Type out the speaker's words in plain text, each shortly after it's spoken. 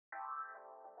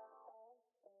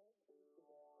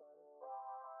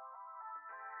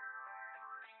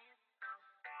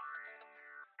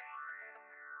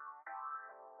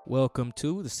Welcome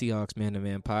to the Seahawks Man to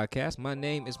Man podcast. My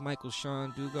name is Michael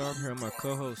Sean Dugar. I'm here with my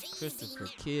co-host Christopher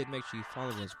Kidd. Make sure you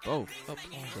follow us both up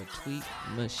on the tweet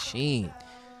machine.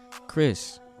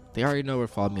 Chris, they already know where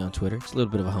to follow me on Twitter. It's a little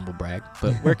bit of a humble brag,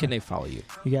 but where can they follow you?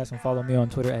 You guys can follow me on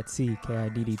Twitter at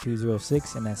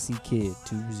CKIDD206 and that's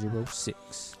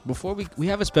CKid206. Before we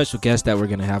have a special guest that we're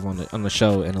gonna have on the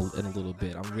show in a little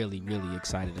bit. I'm really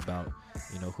excited about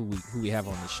who we have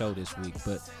on the show this week.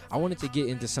 But I wanted to get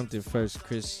into something first,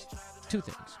 Chris. Two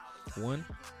things. One,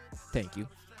 thank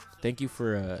you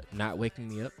for not waking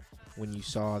me up when you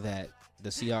saw that the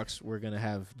Seahawks were gonna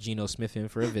have Geno Smith in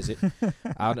for a visit.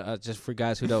 Just for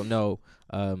guys who don't know,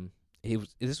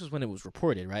 this was when it was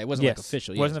reported, right? It wasn't like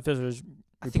official. It wasn't official. Reports,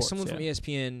 I think someone from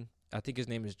ESPN. I think his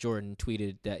name is Jordan,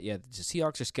 tweeted that, the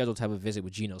Seahawks are scheduled to have a visit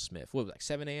with Geno Smith. What was it, like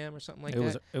 7 a.m. or something like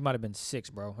that? It might have been 6,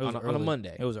 bro. It was on a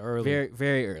Monday. It was early. Very,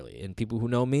 very early. And people who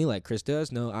know me, like Chris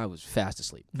does, know I was fast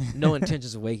asleep. No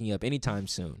intentions of waking up anytime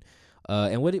soon.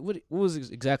 And what was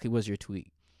exactly was your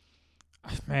tweet?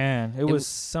 Man, it was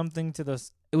something to the...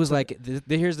 It was like,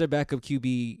 here's their backup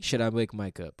QB, should I wake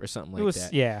Mike up? Or something like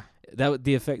that. Yeah. That was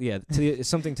the effect,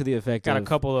 something to the effect Got a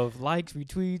couple of likes,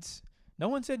 retweets. No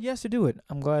one said yes to do it.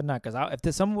 I'm glad not, because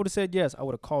if someone would have said yes, I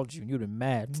would have called you, and you'd have been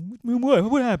mad.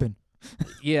 What happened?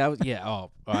 I'd have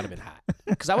been hot.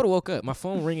 Because I would have woke up. My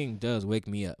phone ringing does wake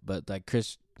me up, but like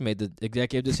Chris made the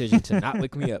executive decision to not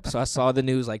wake me up. So I saw the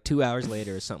news like 2 hours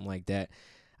later or something like that.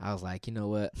 I was like, you know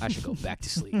what? I should go back to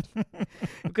sleep.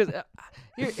 Because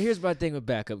here's my thing with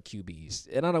backup QBs,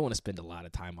 and I don't want to spend a lot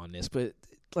of time on this, but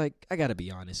like I got to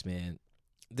be honest, man.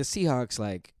 The Seahawks,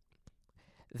 like,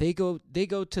 They go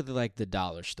to the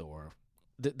dollar store.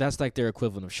 That's like their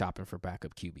equivalent of shopping for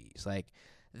backup QBs. Like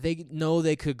they know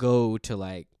they could go to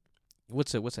like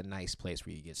what's a nice place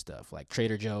where you get stuff like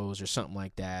Trader Joe's or something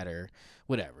like that or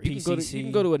whatever. You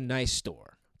can go to a nice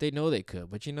store. They know they could,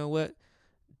 but you know what?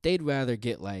 They'd rather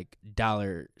get like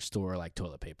dollar store like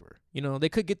toilet paper. They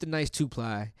could get the nice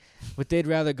 2-ply, but they'd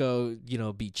rather go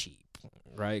be cheap,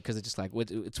 right? Because it's just like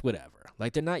it's whatever.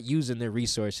 Like they're not using their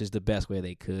resources the best way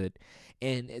they could.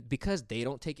 And because they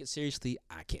don't take it seriously,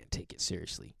 I can't take it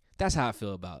seriously. That's how I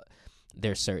feel about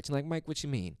their search. And like, Mike, what you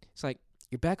mean? It's like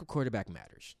your backup quarterback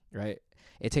matters, right?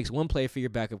 It takes one play for your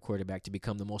backup quarterback to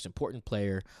become the most important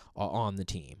player on the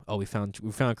team. Oh, we found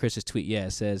Chris's tweet. Yeah,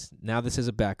 it says, now this is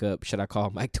a backup. Should I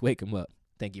call Mike to wake him up?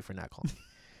 Thank you for not calling.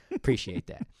 Appreciate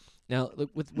that. Now,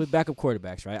 look, with backup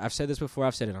quarterbacks, right? I've said this before.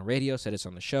 I've said it on radio, said it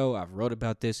on the show. I've wrote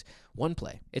about this. One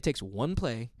play. It takes one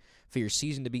play for your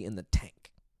season to be in the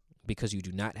tank because you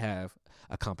do not have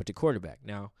a competent quarterback.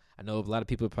 Now, I know a lot of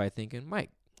people are probably thinking, Mike,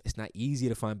 it's not easy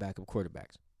to find backup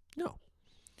quarterbacks. No.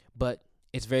 But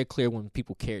it's very clear when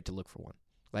people cared to look for one.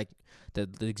 Like, the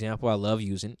example I love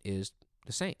using is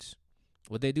the Saints.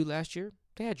 What they do last year,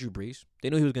 they had Drew Brees. They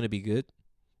knew he was going to be good.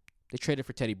 They traded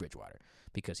for Teddy Bridgewater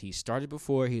because he started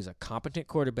before. He's a competent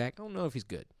quarterback. I don't know if he's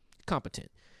good.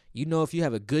 Competent. If you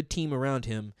have a good team around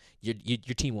him, your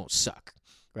team won't suck,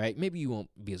 right? Maybe you won't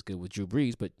be as good with Drew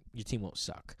Brees, but your team won't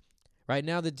suck. Right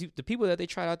now, the people that they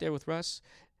tried out there with Russ,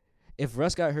 if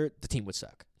Russ got hurt, the team would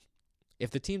suck. If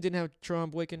the team didn't have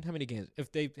Trevon Boykin, how many games?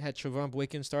 If they had Trevon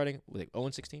Boykin starting, like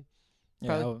 0-16?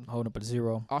 Yeah, holding up at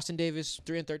 0. Austin Davis,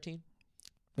 3-13?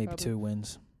 Maybe probably. 2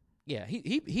 wins. Yeah,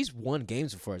 he's won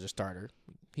games before as a starter.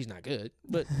 He's not good,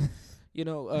 but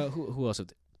who else?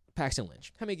 Paxton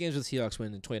Lynch. How many games did the Seahawks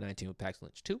win in 2019 with Paxton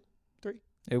Lynch? 2, 3?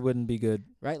 It wouldn't be good,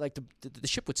 right? Like the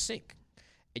ship would sink,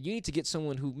 and you need to get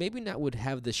someone who maybe not would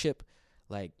have the ship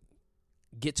like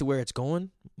get to where it's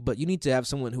going, but you need to have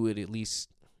someone who would at least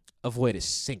avoid it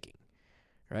sinking,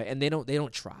 right? And they don't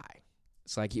try.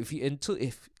 It's like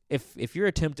if your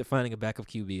attempt at finding a backup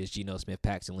QB is Geno Smith,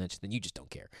 Paxton Lynch, then you just don't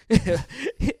care.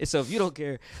 So if you don't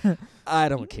care, I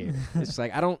don't care. It's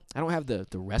like I don't have the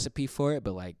recipe for it,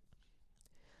 but like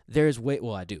there's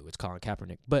I do. It's Colin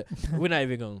Kaepernick, but we're not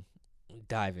even gonna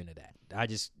dive into that.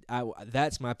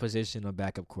 That's my position on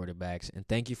backup quarterbacks, and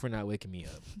thank you for not waking me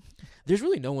up. There's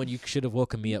really no one you should have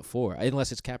woken me up for,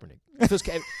 unless it's Kaepernick.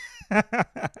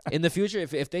 In the future,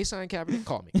 if they sign Kaepernick,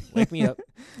 call me. Wake me up.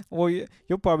 Well,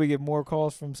 you'll probably get more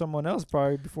calls from someone else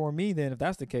probably before me then, if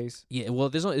that's the case. Yeah, well,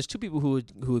 there's 2 people who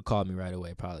would call me right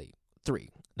away, probably 3.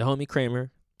 The homie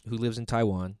Kramer, who lives in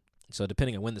Taiwan. So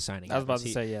depending on when the signing I was about to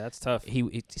say, yeah, that's tough.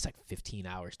 It's like 15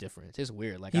 hours difference. It's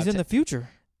weird. Like he's in the future.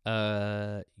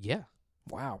 Yeah.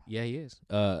 Wow. Yeah, he is.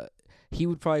 He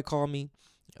would probably call me.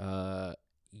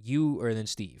 You or then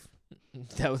Steve.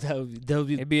 That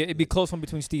would be. It'd be close one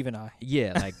between Steve and I.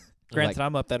 Yeah, like granted,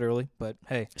 I'm up that early, but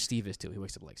hey, Steve is too. He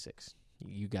wakes up like 6.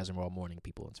 You guys are all morning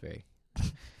people. It's very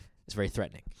It's very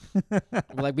threatening.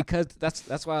 Like, because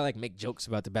that's why I like make jokes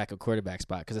about the backup quarterback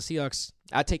spot, because the Seahawks,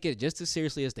 I take it just as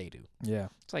seriously as they do. Yeah.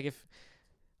 It's like,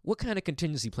 what kind of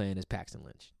contingency plan is Paxton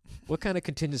Lynch? What kind of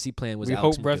contingency plan was We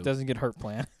Alex hope Russ Magoo? doesn't get hurt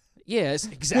plan. Yeah, it's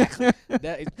exactly.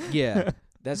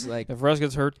 That's like, If Russ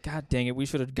gets hurt, god dang it, we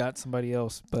should have got somebody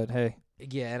else. But hey.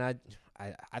 yeah, and I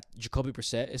Jacoby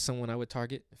Brissett is someone I would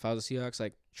target if I was the Seahawks.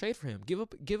 Like, trade for him. Give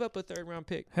up a 3rd-round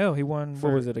pick. Hell, he won,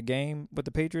 what was it, a game with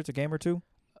the Patriots, a game or two?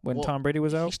 When Tom Brady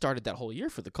was He out? started that whole year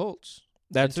for the Colts.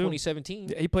 That's in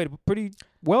 2017. He played pretty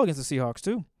well against the Seahawks,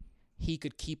 too. He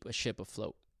could keep a ship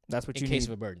afloat That's what in you case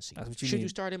need. of emergency. That's what you Should need. you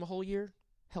start him a whole year?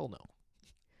 Hell no.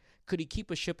 Could he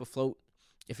keep a ship afloat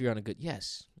if you're on a good?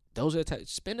 Yes. Those are the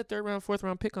spend a 3rd-round,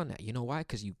 4th-round pick on that. You know why?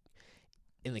 Because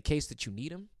in the case that you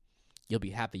need him, you'll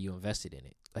be happy you invested in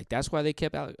it. Like, that's why they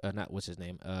kept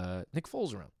Nick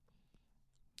Foles around.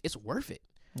 It's worth it.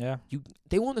 Yeah.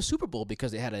 They won the Super Bowl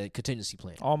because they had a contingency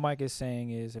plan. All Mike is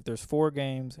saying is if there's 4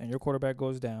 games and your quarterback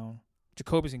goes down,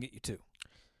 Jacoby's going to get you 2.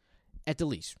 At the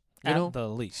least. At the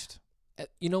least.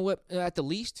 You know what? At the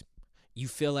least, you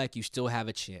feel like you still have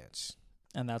a chance.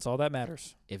 And that's all that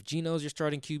matters. If Geno's your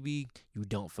starting QB, you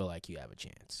don't feel like you have a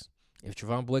chance. If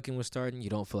Trevon Boykin was starting, you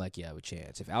don't feel like you have a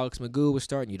chance. If Alex Magoo was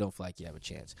starting, you don't feel like you have a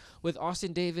chance. With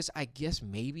Austin Davis, I guess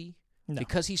maybe. No.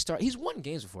 Because he's won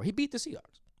games before. He beat the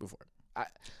Seahawks before.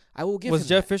 I will give Was him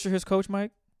Jeff that. Fisher his coach,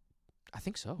 Mike? I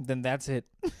think so. Then that's it.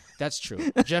 That's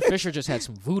true. Jeff Fisher just had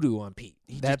some voodoo on Pete.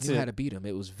 He That's just knew it. how to beat him.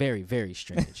 It was very, very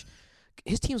strange.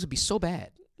 His teams would be so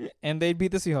bad. And they'd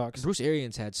beat the Seahawks. Bruce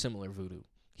Arians had similar voodoo.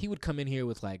 He would come in here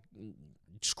with like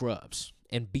scrubs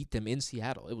and beat them in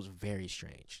Seattle. It was very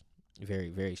strange. Very,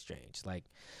 very strange. Like,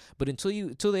 but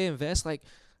until they invest, like,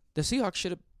 the Seahawks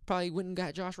should have probably went and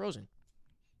got Josh Rosen.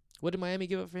 What did Miami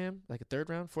give up for him? Like a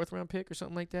 3rd-round, 4th-round pick or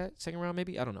something like that? 2nd round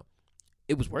maybe? I don't know.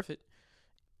 It was worth it.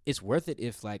 It's worth it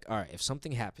if, like, all right, if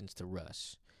something happens to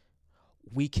Russ,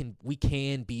 we can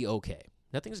be okay.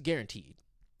 Nothing's guaranteed.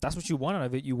 That's what you want out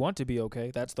of it. You want to be okay.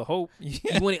 That's the hope. You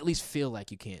want to at least feel like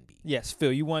you can be. Yes,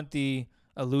 Phil, you want the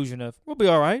illusion of we'll be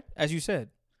all right, as you said.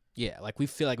 Yeah, like we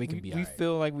feel like we can be all We right.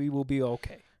 feel like we will be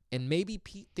okay. And maybe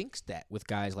Pete thinks that with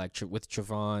guys like with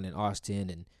Trevon and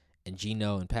Austin and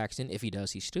Geno and Paxton. If he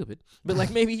does, he's stupid. But, like,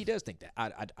 maybe he does think that.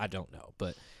 I don't know.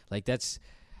 But, like,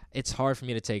 it's hard for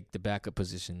me to take the backup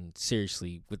position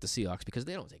seriously with the Seahawks because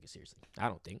they don't take it seriously. I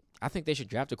don't think. I think they should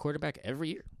draft a quarterback every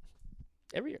year.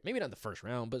 Every year. Maybe not in the 1st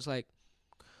round, but it's like,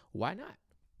 why not?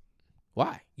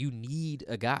 Why? You need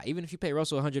a guy. Even if you pay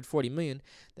Russell $140 million,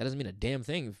 that doesn't mean a damn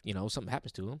thing if, something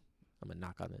happens to him. I'm going to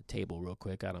knock on the table real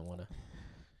quick. I don't want to.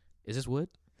 Is this wood?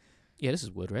 Yeah, this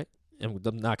is wood, right? And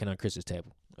I'm knocking on Chris's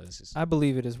table. Oh, this is I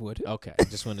believe it is wood. okay. I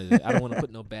just wanted to, I don't want to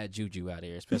put no bad juju out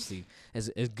here, especially as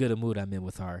good a mood I'm in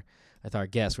with our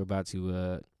guests we're about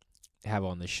to have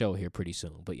on the show here pretty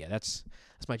soon. But yeah, that's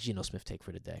my Geno Smith take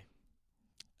for today.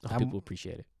 I hope people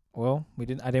appreciate it. Well,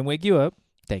 I didn't wake you up.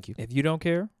 Thank you. If you don't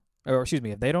care, or excuse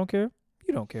me, if they don't care,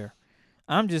 you don't care.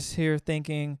 I'm just here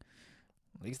thinking,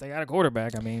 at least they got a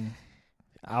quarterback. I mean,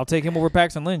 I'll take him over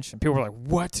Paxton Lynch. And people were like,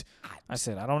 what? I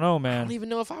said, I don't know, I man. don't even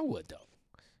know if I would though.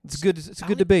 It's good. It's a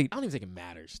good I debate. don't even think it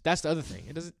matters. That's the other thing.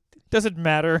 It doesn't. Doesn't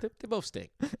matter. They both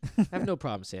stink. I have no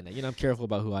problem saying that. I'm careful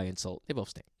about who I insult. They both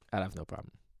stink. I have no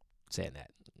problem saying that.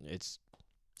 It's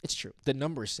true. The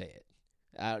numbers say it.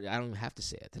 I don't even have to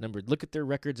say it. The number. Look at their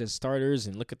records as starters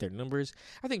and look at their numbers.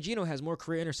 I think Geno has more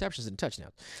career interceptions than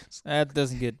touchdowns.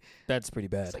 That's pretty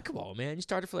bad. It's like, come on, man. You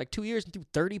started for like 2 years and threw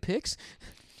 30 picks.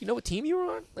 You know what team you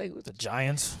were on? Like, The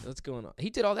Giants. what's going on?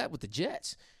 He did all that with the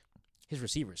Jets. His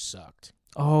receivers sucked.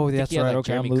 Oh, that's he had, right. like,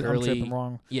 Okay, I'm Jeremy Curley. tripping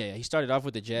wrong. Yeah, he started off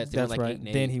with the Jets. They That's were like right.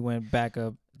 8-8. Then he went back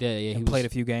up yeah, and played a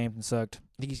few games and sucked.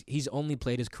 He's only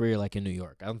played his career like in New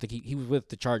York. I don't think he was with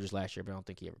the Chargers last year, but I don't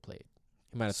think he ever played.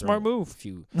 He might have Smart thrown move.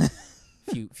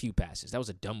 a few passes. That was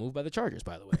a dumb move by the Chargers,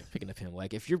 by the way. Picking up him,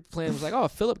 like if your plan was like, oh,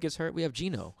 if Phillip gets hurt, we have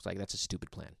Geno. It's like that's a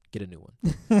stupid plan. Get a new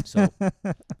one. So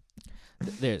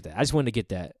there's that. I just wanted to get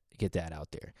that out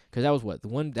there because that was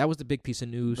that was the big piece of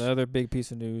news. The other big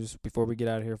piece of news before we get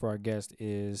out of here for our guest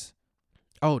is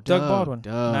Doug Baldwin.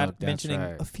 that's Not mentioning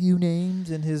right. a few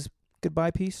names in his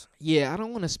goodbye piece. Yeah, I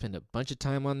don't want to spend a bunch of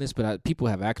time on this, but people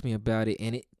have asked me about it,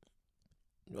 and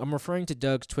I'm referring to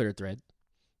Doug's Twitter thread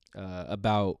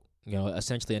about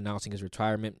essentially announcing his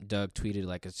retirement. Doug tweeted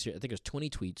I think it was 20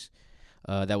 tweets.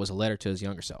 That was a letter to his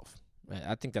younger self.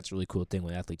 I think that's a really cool thing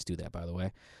when athletes do that, by the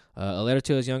way. A letter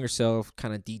to his younger self,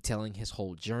 kind of detailing his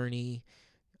whole journey.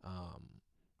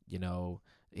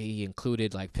 He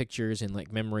included like pictures and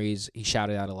like memories. He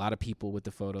shouted out a lot of people with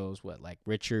the photos. Like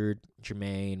Richard,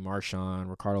 Jermaine, Marshawn,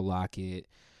 Ricardo Lockett,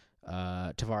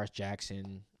 Tavares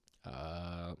Jackson,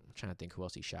 I'm trying to think who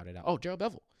else he shouted out. Oh, Daryl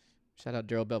Bevel. Shout out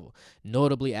Daryl Bevel.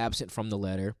 Notably absent from the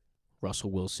letter,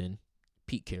 Russell Wilson,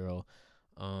 Pete Carroll.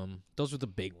 Those were the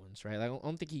big ones, right? I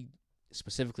don't think he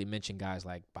specifically mentioned guys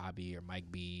like Bobby or Mike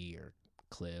B or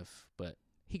Cliff, but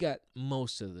he got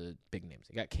most of the big names.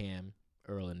 He got Cam,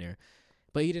 Earl in there,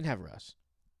 but he didn't have Russ.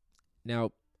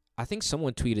 Now, I think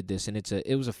someone tweeted this, and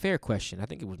it was a fair question. I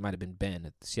think it might have been Ben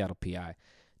at the Seattle PI.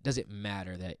 Does it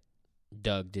matter that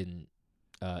Doug didn't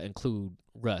include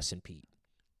Russ and Pete?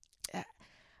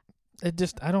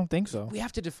 I don't think so. We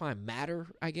have to define matter,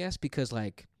 I guess, because,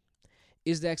 like,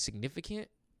 is that significant?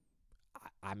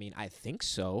 I mean, I think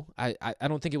so. I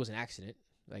don't think it was an accident.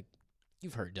 Like,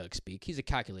 you've heard Doug speak. He's a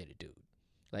calculated dude.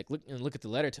 Like, look at the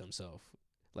letter to himself.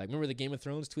 Like, remember the Game of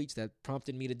Thrones tweets that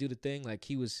prompted me to do the thing? Like,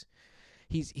 he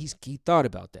thought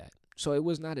about that. So it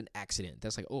was not an accident.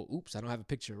 That's like, oh, oops, I don't have a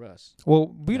picture of Russ. Well,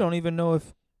 we don't even know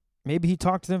if maybe he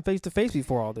talked to them face to face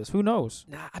before all this. Who knows?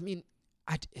 Nah, I mean,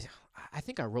 I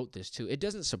think I wrote this too. It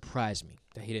doesn't surprise me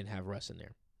that he didn't have Russ in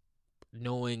there,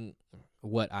 knowing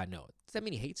what I know. Does that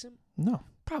mean he hates him? No.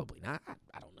 Probably not.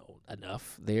 I don't know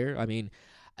enough there. I mean,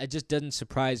 it just doesn't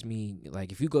surprise me.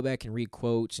 Like, if you go back and read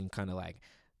quotes and kind of like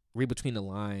read between the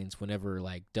lines whenever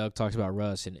like Doug talks about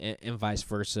Russ and vice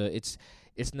versa, it's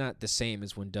not the same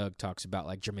as when Doug talks about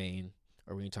like Jermaine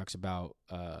or when he talks about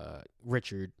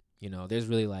Richard. You know, there's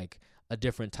really like a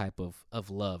different type of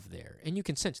love there, and you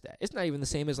can sense that. It's not even the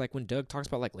same as like when Doug talks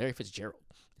about like Larry Fitzgerald.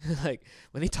 Like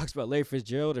when he talks about Larry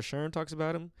Fitzgerald or Sherm talks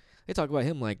about him, they talk about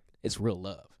him like it's real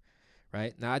love,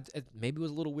 right? Now, maybe it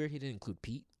was a little weird he didn't include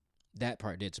Pete. That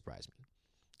part did surprise me,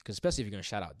 because especially if you're gonna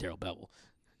shout out Daryl Bevel,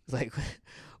 it's like,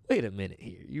 wait a minute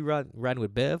here, you riding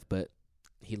with Bev, but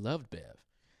he loved Bev.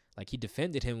 Like, he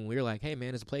defended him when we were like, hey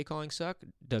man, does the play calling suck?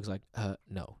 Doug's like,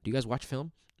 no. Do you guys watch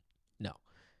film? No,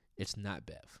 it's not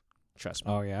Bev. Trust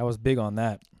me. Oh yeah, I was big on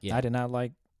that. Yeah. I did not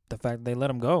like the fact they let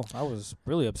him go. I was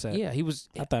really upset. Yeah, he was.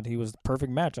 I thought he was the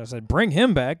perfect match. I said, bring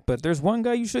him back, but there's one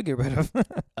guy you should get rid of.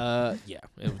 Yeah,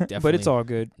 it was definitely. But it's all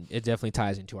good. It definitely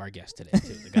ties into our guest today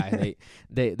too. The guy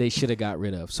they should have got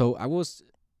rid of. So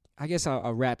I guess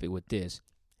I'll wrap it with this.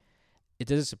 It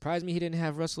doesn't surprise me he didn't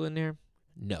have Russell in there.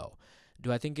 No.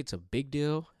 Do I think it's a big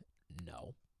deal?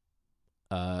 No.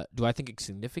 Do I think it's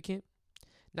significant?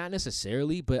 Not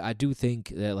necessarily, but I do think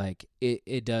that like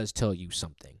it does tell you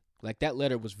something. Like, that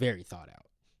letter was very thought out.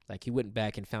 Like, he went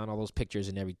back and found all those pictures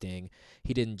and everything.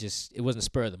 He didn't it wasn't a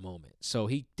spur of the moment. So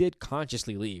he did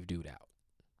consciously leave dude out,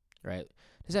 right?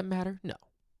 Does that matter? No.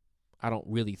 I don't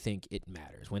really think it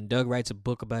matters. When Doug writes a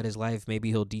book about his life, maybe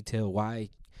he'll detail why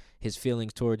his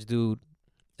feelings towards dude.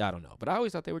 I don't know. But I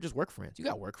always thought they were just work friends. You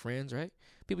got work friends, right?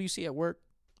 People you see at work.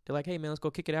 They're like, hey, man, let's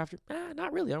go kick it after.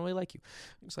 Not really. I don't really like you.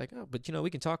 It's like, oh, but, we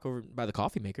can talk over by the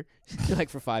coffee maker. Like,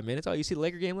 for 5 minutes. Oh, you see the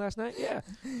Laker game last night? Yeah.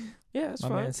 Yeah, that's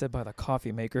fine. My man said by the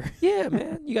coffee maker. Yeah,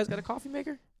 man. You guys got a coffee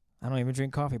maker? I don't even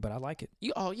drink coffee, but I like it.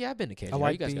 Yeah, I've been to Cajun.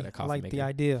 You guys got a coffee maker. I like the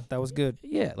idea. That was good.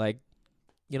 Yeah, like,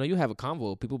 you have a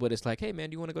convo with people, but it's like, hey, man,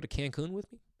 do you want to go to Cancun with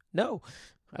me? No.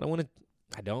 I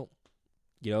don't.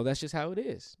 That's just how it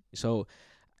is. So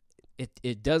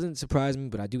it doesn't surprise me,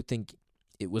 but I do think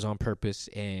it was on purpose,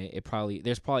 and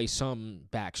there's probably some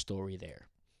backstory there.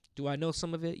 Do I know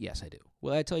some of it? Yes, I do.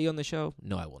 Will I tell you on the show?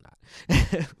 No, I will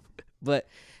not. But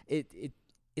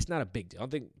it's not a big deal. I don't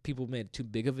think people made too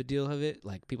big of a deal of it.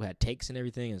 Like, people had takes and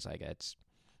everything. And it's like, it's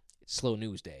slow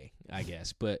news day, I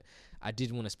guess. But I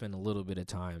did want to spend a little bit of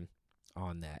time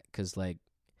on that, because, like,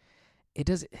 it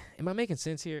doesn't. Am I making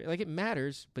sense here? Like, it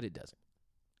matters, but it doesn't.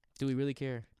 Do we really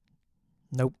care?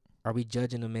 Nope. Are we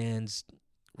judging a man's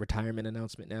retirement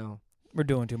announcement now? We're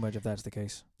doing too much if that's the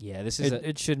case. Yeah,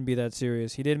 it shouldn't be that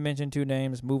serious. He did mention 2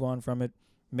 names. Move on from it.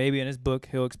 Maybe in his book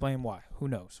he'll explain why. Who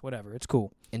knows? Whatever. It's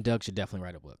cool. And Doug should definitely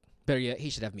write a book. Better yet, he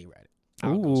should have me write it.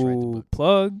 Ooh,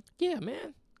 plug. Yeah,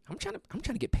 man. I'm trying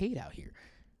to get paid out here.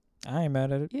 I ain't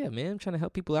mad at it. Yeah, man. I'm trying to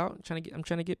help people out. I'm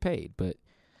trying to get paid. But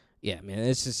yeah, man,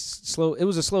 it's just slow. It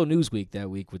was a slow news week that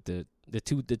week with the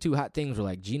two hot things were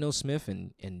like Geno Smith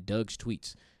and Doug's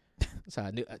tweets. So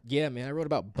I knew. Yeah, man. I wrote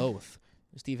about both.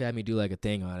 Steve had me do like a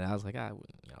thing on it. I was like,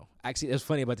 Actually, it was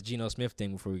funny about the Geno Smith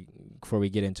thing before we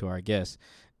get into our guest.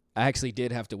 I actually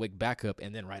did have to wake back up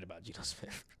and then write about Geno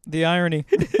Smith. The irony.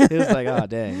 It was like, oh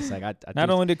dang! It's like not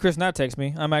only did Chris not text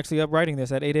me, I'm actually up writing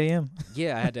this at 8 a.m.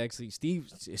 Yeah, I had to actually.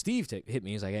 Steve hit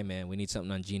me. He's like, hey man, we need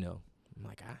something on Geno. I'm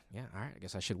like, yeah, all right. I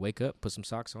guess I should wake up, put some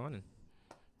socks on,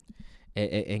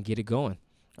 and get it going.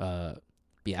 Yeah,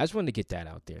 I just wanted to get that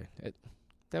out there.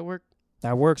 That work?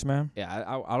 That works, man.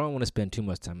 Yeah, I don't want to spend too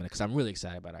much time on it because I'm really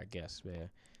excited about our guests, man.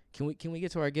 Can we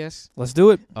get to our guests? Let's do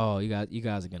it. Oh, you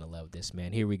guys are gonna love this,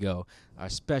 man. Here we go. Our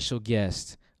special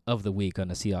guest, of the week on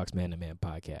the Seahawks Man to Man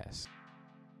podcast.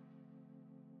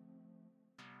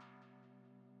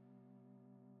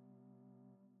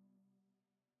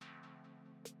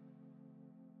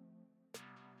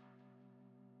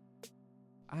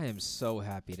 I am so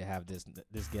happy to have this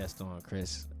guest on,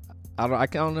 Chris. I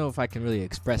don't know if I can really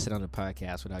express it on the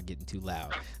podcast without getting too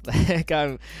loud. Like,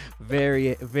 I'm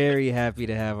very, very happy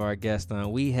to have our guest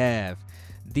on. We have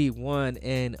the one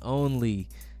and only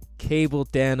Cable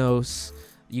Thanos.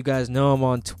 You guys know him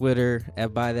on Twitter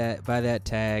by that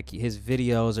tag. His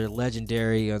videos are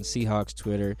legendary on Seahawks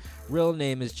Twitter. Real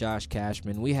name is Josh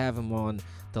Cashman. We have him on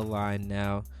the line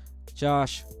now.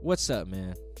 Josh, what's up,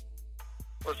 man?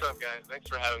 What's up, guys? Thanks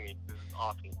for having me. This is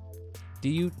awesome. Do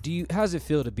you how does it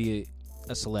feel to be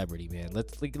a celebrity, man?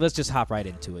 Let's just hop right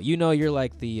into it. You know, you're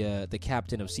like the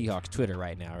captain of Seahawks Twitter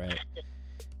right now, right?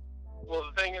 Well,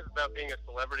 the thing is about being a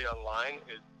celebrity online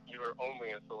is you are only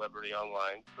a celebrity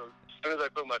online. So as soon as I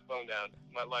put my phone down,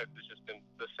 my life has just been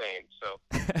the same. So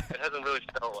it hasn't really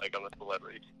felt like I'm a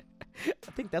celebrity.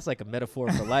 I think that's like a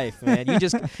metaphor for life, man. You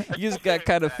just got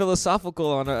kind of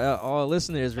philosophical on all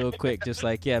listeners real quick. Just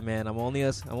like, yeah, man, I'm only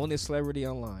a celebrity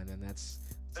online, and it's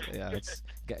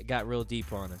got real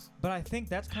deep on us. But I think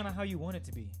that's kind of how you want it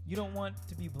to be. You don't want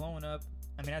to be blowing up.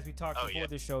 I mean, as we talked before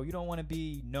the show, you don't want to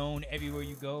be known everywhere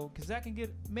you go, because that can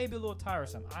get maybe a little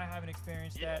tiresome. I haven't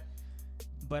experienced that,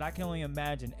 but I can only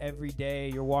imagine every day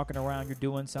you're walking around, you're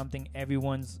doing something,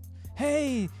 everyone's,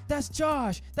 hey, that's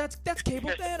Josh, that's Cable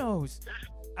Thanos.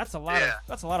 That's a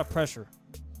lot of pressure.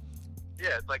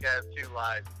 Yeah, it's like I have two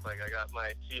lives. It's like I got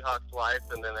my Seahawks life,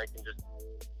 and then I can just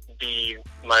be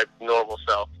my normal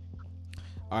self.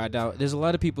 All right, now there's a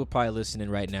lot of people probably listening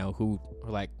right now who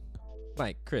are like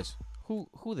Chris, who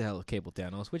the hell is Cable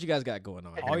Thanos? What you guys got going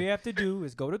on? All you have to do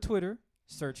is go to Twitter,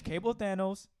 search Cable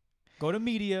Thanos, go to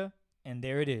media, and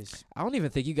there it is. I don't even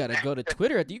think you got to go to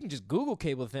Twitter. You can just Google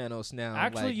Cable Thanos now.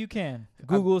 Actually, you can.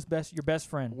 Google is your best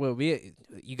friend. Well,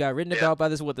 you got written about by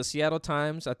this with the Seattle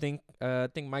Times. I think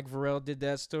Mike Varell did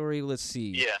that story. Let's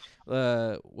see.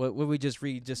 Yeah. What we just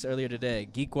read just earlier today?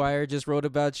 GeekWire just wrote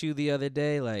about you the other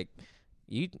day. Like,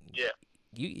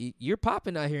 you're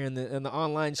popping out here in the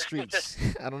online streets.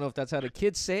 I don't know if that's how the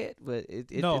kids say it, but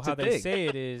it's how a they thing. say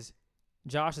it is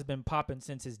Josh has been popping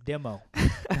since his demo.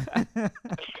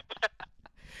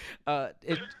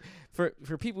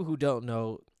 For people who don't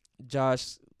know,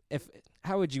 Josh,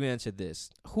 how would you answer this?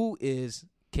 Who is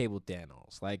Cable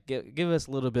Thanos? Like, give us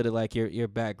a little bit of like your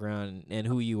background and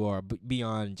who you are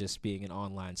beyond just being an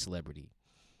online celebrity.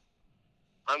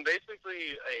 I'm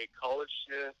basically a college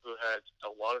student who has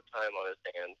a lot of time on his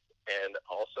hands and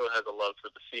also has a love for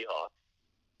the Seahawks.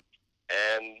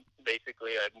 And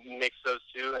basically, I mixed those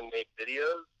two and made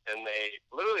videos. And they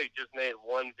literally just made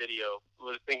one video.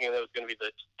 Was thinking that was going to be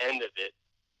the end of it,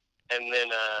 and then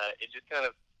it just kind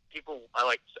of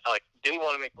I didn't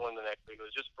want to make one the next week. It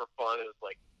was just for fun. It was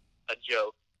like a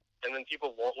joke, and then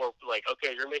people were like,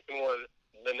 "Okay, you're making one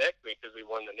the next week because we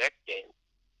won the next game."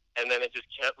 And then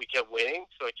we kept winning,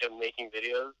 so I kept making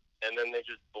videos, and then they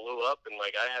just blew up, and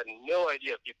like I had no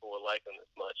idea people would like them this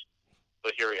much,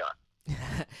 but here we are.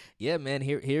 Yeah, man.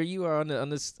 Here you are on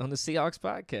the Seahawks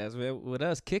podcast, man, with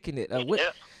us kicking it.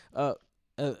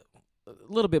 A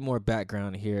little bit more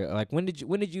background here. Like, when did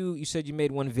you said you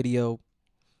made one video?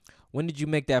 When did you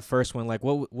make that first one? Like,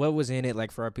 what was in it?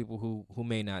 Like, for our people who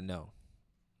may not know.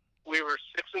 We were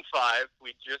 6-5.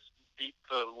 We just beat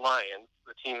the Lions,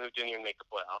 the team who didn't even make the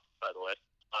playoffs, by the way.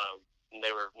 And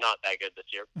they were not that good this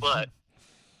year. But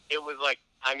it was like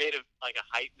I made a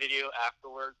hype video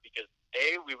afterwards because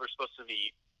we were supposed to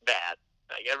be bad.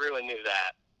 Like, everyone knew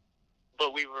that.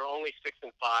 But we were only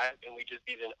 6-5, and we just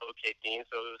beat an okay team.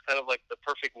 So it was kind of like the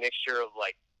perfect mixture of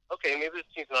like, okay, maybe this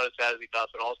team's not as bad as we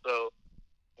thought, but also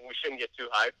we shouldn't get too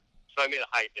hyped. So I made a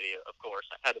hype video, of course.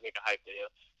 I had to make a hype video.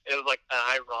 And it was like an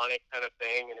ironic kind of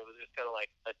thing, and it was just kind of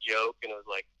like a joke, and it was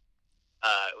like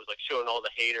showing all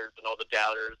the haters and all the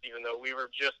doubters, even though we were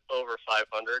just over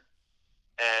 500.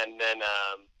 And then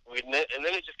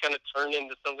it just kind of turned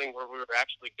into something where we were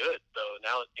actually good. So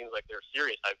now it seems like they're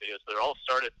serious hype videos. But it all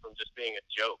started from just being a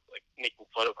joke, like making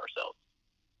fun of ourselves.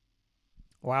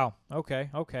 Wow.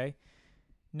 Okay.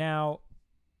 Now,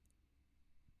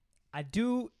 I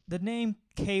do the name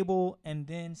Cable and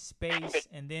then space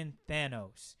and then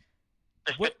Thanos.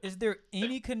 What is there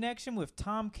any connection with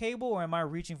Tom Cable, or am I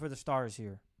reaching for the stars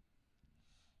here?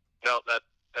 No, that's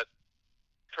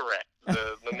correct.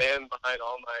 The man behind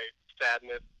all my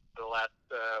sadness for the last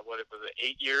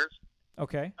 8 years.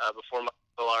 Okay. Before Mike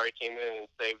Solari came in and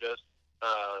saved us,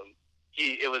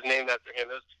 it was named after him.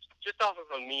 It was just off of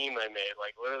a meme I made,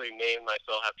 like literally named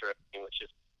myself after a meme, which is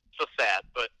so sad.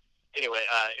 But anyway. anyway,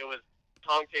 it was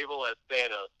Tom Cable as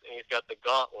Thanos, and he's got the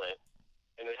gauntlet,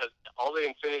 and it has all the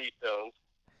Infinity Stones,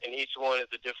 and each one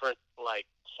is a different, like,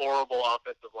 horrible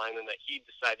offensive lineman that he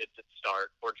decided to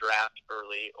start or draft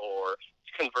early or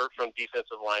convert from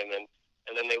defensive linemen,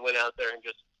 and then they went out there and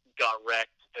just got wrecked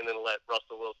and then let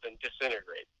Russell Wilson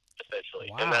disintegrate, essentially.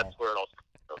 Wow. And that's where it all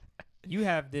started from. You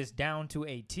have this down to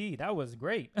a T. That was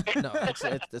great. No,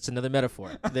 it's another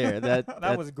metaphor there.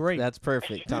 That was great. That's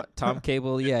perfect. Tom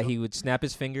Cable, yeah, he would snap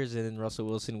his fingers and then Russell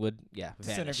Wilson would,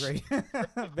 vanish. Disintegrate.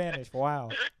 Vanish. Wow.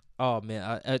 Oh,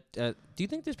 man. Do you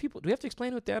think there's people – do we have to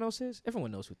explain what Thanos is?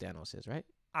 Everyone knows who Thanos is, right?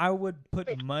 I would put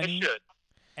It money. should.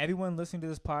 Everyone listening to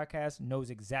this podcast knows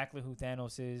exactly who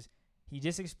Thanos is. He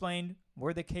just explained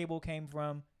where the cable came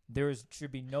from. There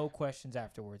should be no questions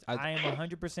afterwards. I am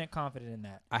 100% confident in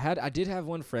that. I did have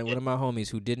one friend, one of my homies,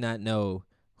 who did not know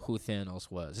who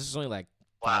Thanos was. This was only like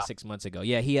 5-6 months ago.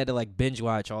 Yeah, he had to like binge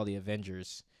watch all the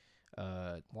Avengers. You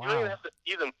don't Wow. even have to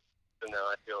see them now,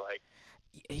 I feel like.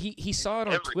 He saw it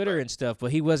on Everywhere. Twitter and stuff,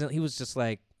 but he wasn't. He was just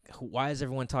like, why is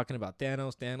everyone talking about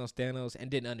Thanos,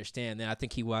 and didn't understand. Then I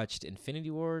think he watched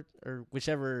Infinity War or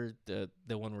whichever the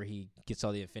one where he gets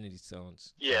all the Infinity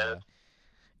Stones. Yeah.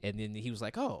 And then he was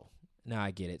like, oh, now I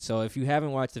get it. So if you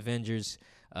haven't watched Avengers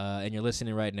and you're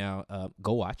listening right now,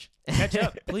 go watch. Catch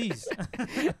up, please.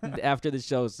 After the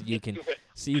show, so you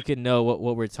can know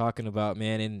what we're talking about,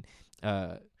 man.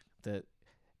 And the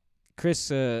Chris,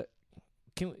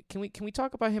 can we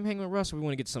talk about him hanging with Russ, or we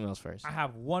want to get to something else first? I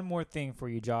have one more thing for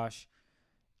you, Josh.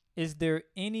 Is there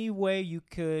any way you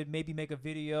could maybe make a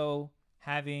video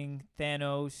having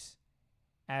Thanos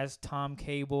as Tom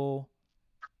Cable,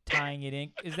 tying it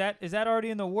in? Is that already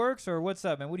in the works, or what's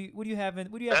up, man? What do you have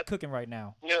cooking right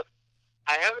now? You know,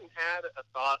 I haven't had a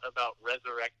thought about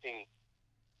resurrecting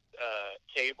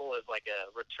Cable as like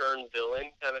a return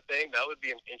villain kind of thing. That would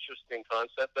be an interesting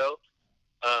concept, though.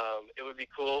 It would be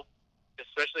cool,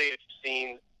 especially if you've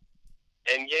seen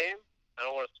Endgame. I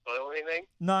don't want to spoil anything.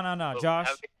 No, Josh.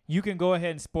 You can go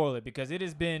ahead and spoil it because it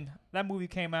has been – that movie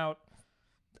came out,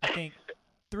 I think,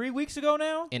 3 weeks ago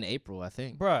now? In April, I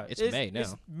think. Bruh. It's May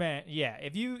now. Man,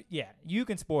 you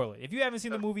can spoil it. If you haven't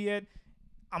seen the movie yet,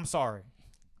 I'm sorry.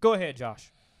 Go ahead,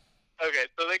 Josh. Okay,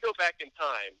 so they go back in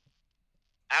time.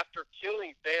 After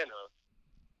killing Thanos,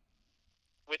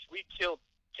 which we killed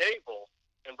Cable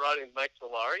and brought in Mike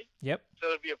Solari. Yep. So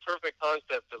it would be a perfect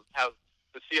concept of have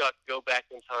the Seahawks go back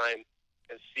in time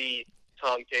and see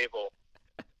Tom Cable.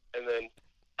 And then,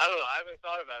 I don't know, I haven't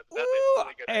thought about it. But that's a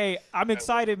really good idea. Hey, I'm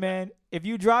excited, man. If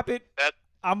you drop it,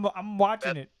 I'm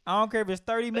watching it. I don't care if it's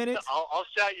 30 minutes. I'll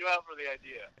shout you out for the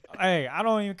idea. Hey, I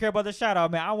don't even care about the shout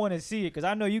out, man. I want to see it because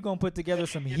I know you're going to put together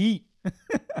some heat.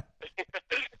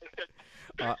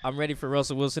 I'm ready for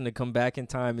Russell Wilson to come back in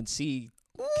time and see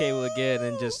Cable again,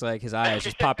 and just like his eyes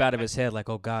just pop out of his head like,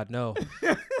 oh God, no.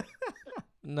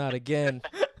 Not again.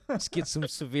 Let's get some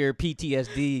severe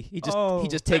PTSD. He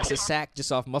just takes a sack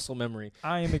just off muscle memory.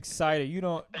 I am excited.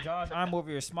 Josh, I'm over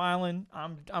here smiling.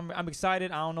 I'm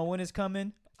excited. I don't know when it's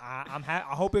coming. I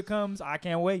hope it comes. I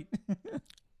can't wait.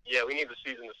 Yeah, we need the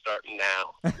season to start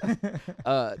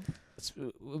now.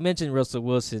 We mentioned Russell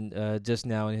Wilson just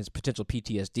now and his potential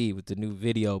PTSD with the new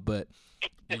video, but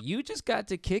you just got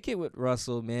to kick it with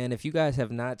Russell, man. If you guys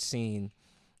have not seen,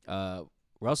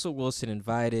 Russell Wilson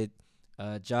invited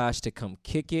Josh to come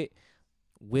kick it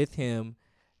with him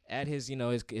at his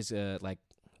like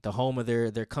the home of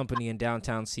their company in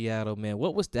downtown Seattle, man.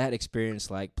 What was that experience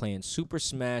like playing Super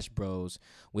Smash Bros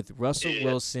with Russell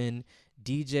Wilson,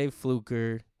 DJ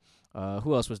Fluker,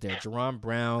 who else was there? Jerron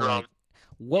Brown. Like,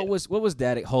 what was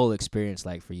that whole experience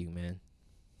like for you, man?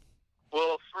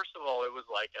 Well, first of all, it was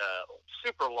like a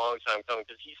super long time coming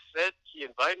because he said he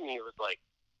invited me. It was like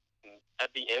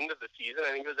at the end of the season.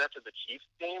 I think it was after the Chiefs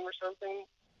game or something.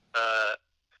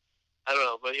 I don't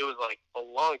know, but it was like a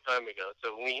long time ago.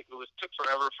 So took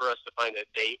forever for us to find a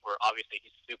date where obviously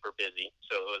he's super busy.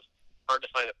 So it was hard to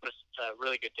find a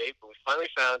really good date, but we finally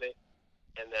found it.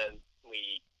 And then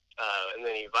and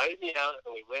then he invited me out,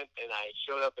 and we went, and I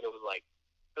showed up, and it was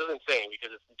insane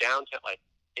because it's downtown, like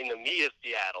in the meat of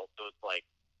Seattle. So it's like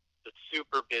the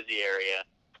super busy area,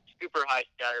 super high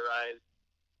skyrise.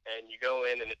 And you go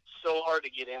in, and it's so hard to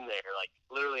get in there. Like,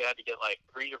 literally, I had to get, 3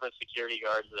 different security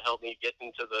guards to help me get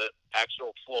into the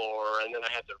actual floor. And then I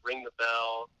had to ring the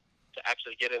bell to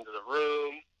actually get into the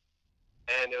room.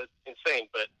 And it was insane.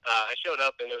 But I showed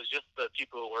up, and it was just the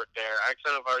people who worked there. I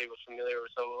kind of already was familiar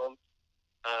with some of them.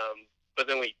 But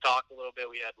then we talked a little bit.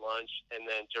 We had lunch. And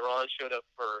then Jerron showed up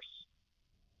first.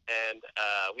 And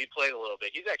we played a little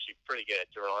bit. He's actually pretty good,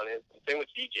 Jerron. And same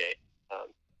with DJ.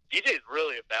 DJ's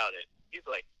really about it.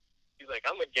 He's He's like,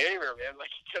 I'm a gamer, man. Like,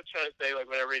 he kept trying to say, like,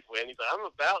 whenever he'd win, he's like, I'm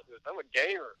about this. I'm a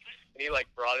gamer. And he, like,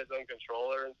 brought his own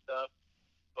controller and stuff.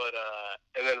 But,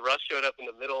 and then Russ showed up in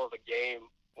the middle of a game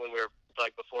when we were,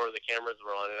 like, before the cameras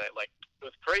were on. And, it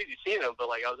was crazy seeing him, but,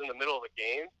 like, I was in the middle of a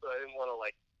game, so I didn't want to,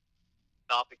 like,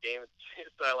 stop the game.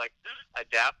 So I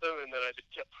dapped him, and then I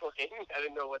just kept playing. I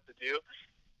didn't know what to do.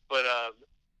 But,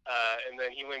 and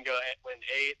then he went 8,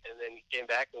 and then he came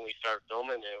back and we started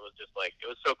filming, and it was just like, it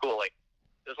was so cool. Like,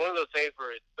 it's one of those things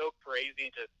where it's so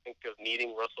crazy to think of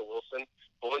meeting Russell Wilson,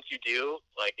 but once you do,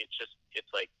 like,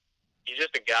 it's like, he's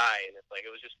just a guy, and it's like,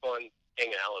 it was just fun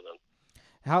hanging out with him.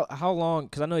 How long,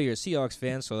 because I know you're a Seahawks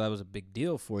fan, so that was a big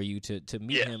deal for you to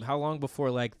meet him. How long before,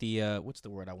 like, the, what's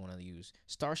the word I want to use?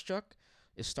 Starstruck?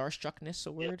 Is starstruckness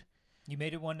a word? You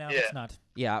made it one now. It's not.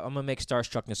 Yeah, I'm gonna make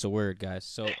starstruckness a word, guys.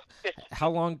 So,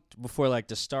 how long before like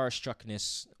the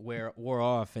starstruckness wore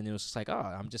off, and it was just like, oh,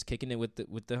 I'm just kicking it with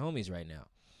the homies right now?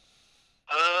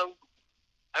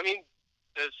 I mean,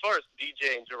 as far as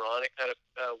DJ and Jerron, it kind of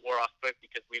wore off quick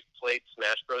because we've played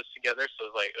Smash Bros together. So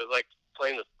it was like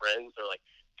playing with friends, or like,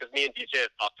 because me and DJ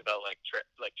have talked about like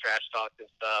trash talks and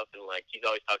stuff, and like he's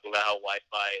always talking about how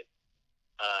Wi-Fi is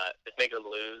making them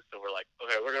lose. So we're like,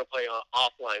 okay, we're gonna play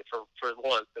offline for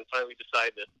once, and finally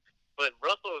decide this. But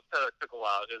Russell kind of took a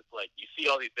while. It's like you see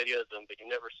all these videos of him, but you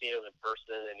never see him in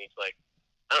person, and he's like,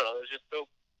 I don't know, it's just so.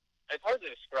 It's hard to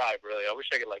describe, really. I wish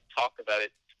I could like talk about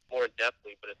it more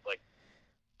depthly, but it's like,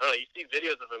 I don't know. You see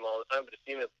videos of him all the time, but to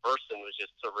see him in person was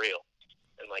just surreal,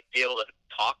 and like be able to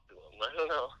talk to him. I don't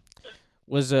know.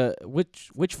 Was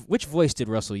which voice did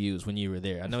Russell use when you were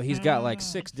there? I know he's got like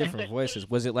 6 different voices.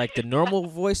 Was it like the normal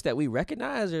voice that we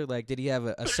recognize, or like did he have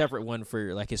a separate one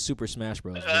for like his Super Smash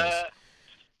Bros. Voice?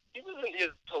 He wasn't his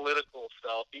political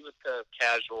self. He was kind of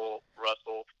casual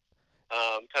Russell,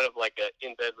 kind of like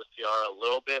in bed with Ciara a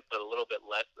little bit, but a little bit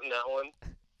less than that one.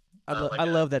 I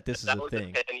love that this is a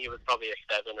thing. And he was probably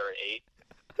a 7 or 8.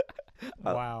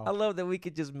 Wow. I love that we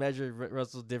could just measure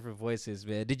Russell's different voices,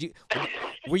 man.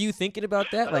 Were you thinking about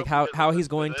that? Like how he's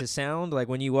going to sound? Like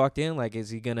when you walked in, like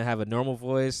is he going to have a normal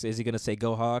voice? Is he going to say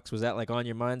 "Go Hawks"? Was that like on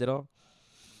your mind at all?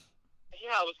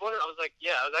 Yeah, I was wondering. I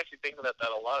was actually thinking about that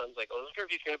a lot. I was like, I wonder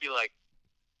if he's going to be like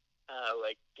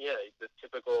the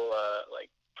typical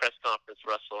like press conference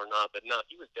Russell or not. But no,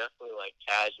 he was definitely like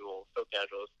casual, so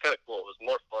casual. It was kind of cool. It was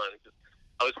more fun because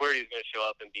I was worried he was going to show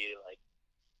up and be like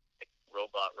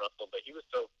robot Russell, but he was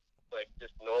so like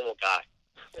just normal guy.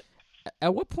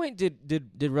 At what point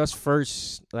did Russ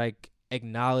first like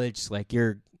acknowledge like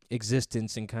your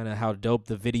existence and kind of how dope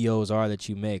the videos are that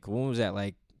you make? When was that?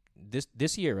 Like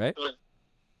this year, right? It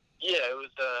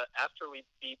was after we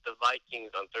beat the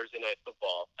Vikings on Thursday Night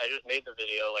Football. I just made the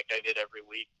video like I did every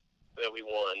week that we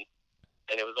won,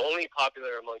 and it was only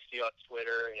popular among Seahawks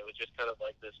Twitter, and it was just kind of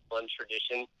like this fun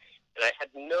tradition. And I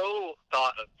had no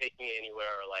thought of taking it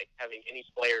anywhere or like having any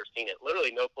player seen it.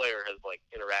 Literally, no player has like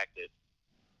interacted.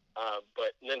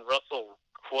 But then Russell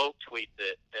quote tweets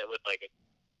it with like a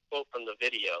quote from the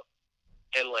video,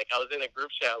 and like I was in a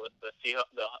group chat with the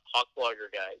Hawk Blogger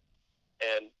guys,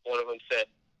 and one of them said,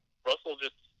 "Russell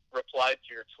just replied to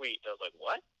your tweet." And I was like,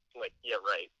 "What?" I'm like, "Yeah,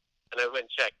 right." And I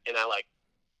went and checked, and I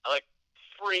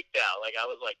freaked out. Like I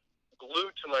was like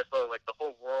glued to my phone. Like the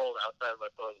whole world outside of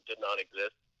my phone did not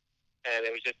exist. And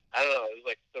it was just, I don't know, it was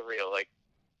like surreal. Like,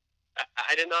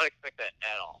 I did not expect that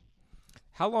at all.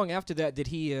 How long after that did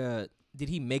he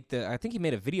make I think he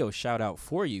made a video shout out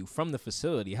for you from the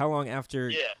facility. How long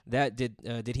after that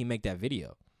did he make that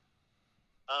video?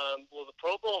 Well, the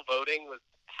Pro Bowl voting was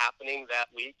happening that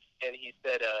week, and he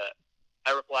said,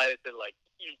 I replied, I said, like,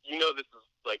 you know this is,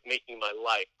 like, making my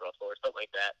life, Russell, or something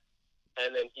like that.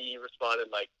 And then he responded,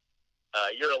 like,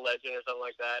 you're a legend or something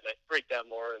like that, and I freaked out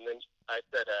more, and then I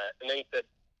said, and then he said,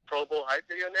 Pro Bowl hype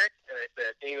video next, and I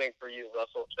said, anything for you,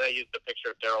 Russell. And I used a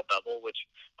picture of Darrell Bevell, which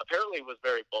apparently was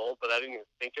very bold, but I didn't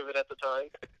even think of it at the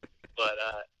time. But,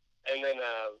 and then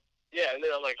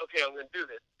I'm like, okay, I'm going to do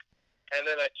this. And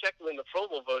then I checked when the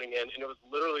Pro Bowl voting ended, and it was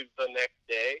literally the next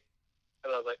day,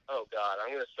 and I was like, oh, God,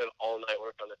 I'm going to spend all night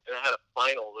working on this. And I had a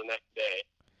final the next day.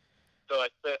 So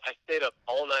I stayed up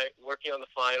all night working on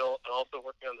the final and also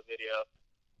working on the video.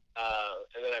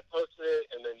 And then I posted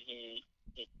it, and then he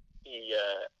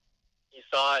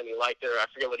saw it and he liked it, or I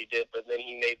forget what he did, but then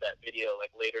he made that video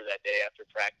like later that day after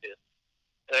practice.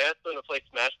 And I asked him to play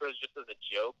Smash Bros. Just as a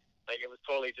joke. Like it was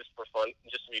totally just for fun,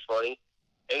 just to be funny.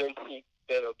 And then he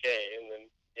said okay, and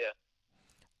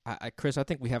then Chris, I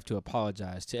think we have to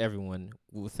apologize to everyone,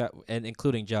 and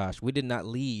including Josh. We did not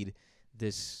lead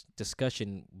this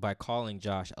discussion by calling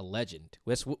Josh a legend.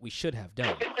 That's what we should have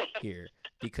done here,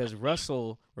 because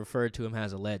Russell referred to him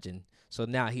as a legend, so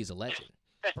now he's a legend.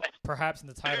 Perhaps in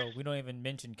the title, we don't even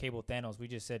mention Cable Thanos. We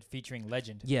just said featuring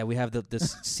legend. Yeah, we have the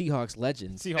Seahawks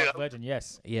legends. Seahawks legend,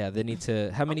 yes. Yeah, they need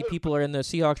to. How many people are in the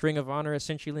Seahawks Ring of Honor at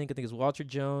CenturyLink? I think it's Walter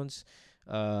Jones,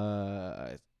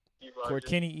 Kenny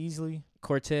Easley,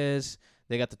 Cortez.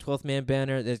 They got the 12th man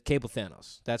banner. There's Cable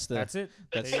Thanos. That's it.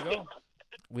 There you go.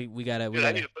 We gotta. Dude,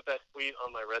 I need to put that tweet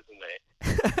on my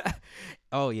resume.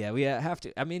 Oh yeah, we have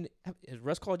to. I mean, has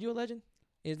Russ called you a legend?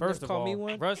 First of all, me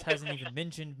one? Russ hasn't even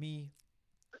mentioned me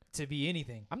to be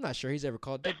anything. I'm not sure he's ever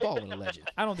called Doug Baldwin a legend.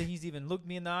 I don't think he's even looked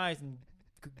me in the eyes and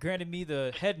granted me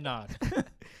the head nod.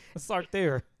 Let's start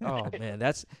there. Oh man,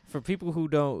 that's for people who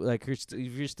don't like. If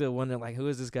you're still wondering, like, who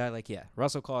is this guy? Like, yeah,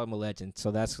 Russell called him a legend.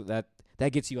 So that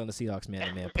gets you on the Seahawks Man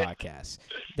to Man podcast.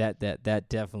 That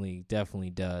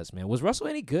definitely does, man. Was Russell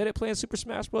any good at playing Super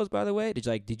Smash Bros? By the way,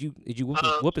 did you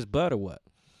whoop his butt or what?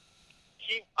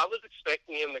 I was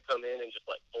expecting him to come in and just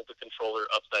like hold the controller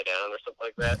upside down or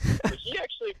something like that. But he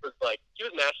actually was like, he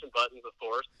was mashing buttons, of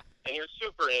course, and he was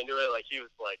super into it. Like he was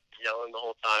like yelling the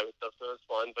whole time and stuff, so it was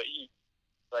fun. But he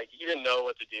didn't know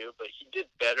what to do. But he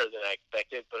did better than I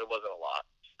expected, but it wasn't a lot.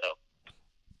 So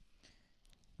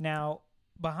now,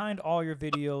 behind all your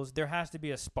videos, there has to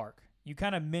be a spark. You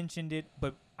kind of mentioned it,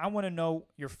 but I want to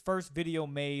know your first video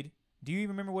made. Do you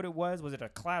even remember what it was? Was it a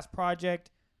class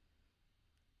project?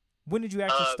 When did you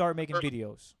actually start making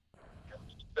videos?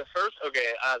 The first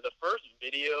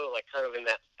video, like kind of in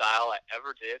that style I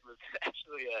ever did was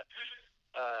actually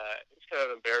it's kind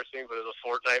of embarrassing, but it was a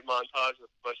Fortnite montage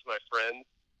with a bunch of my friends.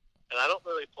 And I don't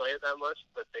really play it that much,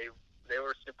 but they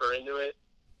were super into it.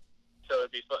 So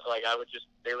it'd be fun. Like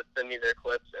they would send me their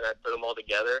clips and I'd put them all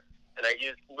together. And I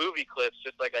used movie clips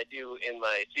just like I do in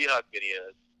my Seahawks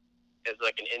videos as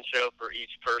like an intro for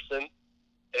each person.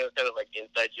 It was kind of like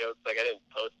inside jokes. Like I didn't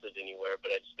post it anywhere,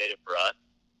 but I just made it for us.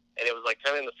 And it was like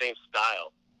kind of in the same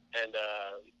style. And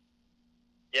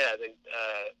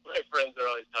my friends are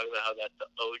always talking about how that's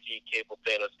the OG Cable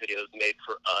Thanos videos made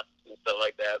for us and stuff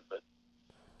like that. But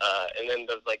and then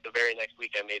the very next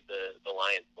week I made the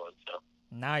Lions one. So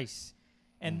nice.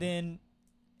 And then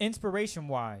inspiration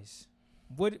wise,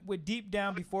 what deep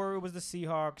down before it was the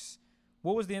Seahawks,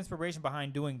 what was the inspiration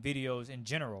behind doing videos in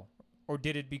general? Or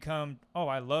did it become, oh,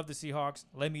 I love the Seahawks,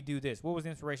 let me do this? What was the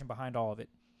inspiration behind all of it?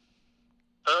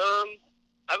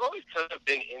 I've always kind of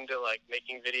been into, like,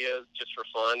 making videos just for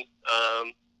fun.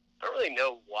 I don't really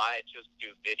know why I chose to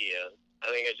do videos.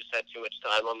 I think I just had too much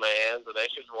time on my hands, and I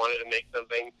just wanted to make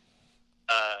something,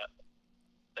 I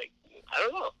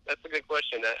don't know. That's a good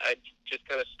question. I just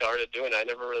kind of started doing it. I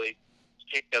never really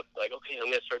picked up, like, okay, I'm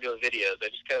going to start doing videos. I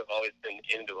just kind of always been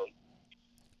into them.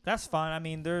 That's fine. I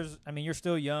mean, you're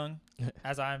still young,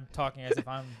 as I'm talking as if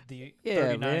I'm the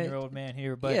 39-year-old man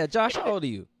here. But yeah, Josh, how old are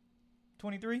you?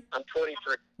 23? I'm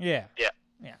 23. Yeah. Yeah.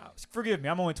 Yeah. Forgive me.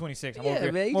 I'm only 26. I'm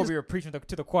over here preaching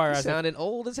to the choir. Sounding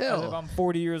old as hell. As if I'm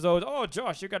 40 years old. Oh,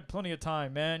 Josh, you got plenty of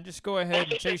time, man. Just go ahead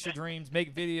and chase your dreams,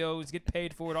 make videos, get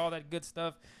paid for it, all that good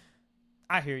stuff.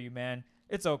 I hear you, man.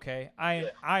 It's okay.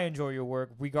 I enjoy your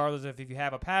work, regardless of if you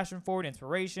have a passion for it,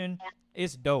 inspiration.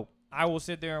 It's dope. I will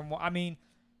sit there and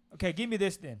okay, give me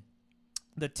this then.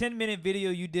 The 10-minute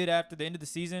video you did after the end of the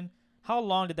season, how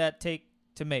long did that take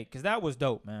to make? Because that was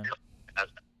dope, man.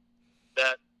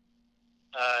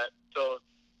 So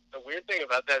the weird thing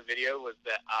about that video was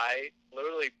that I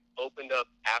literally opened up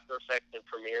After Effects and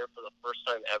Premiere for the first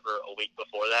time ever a week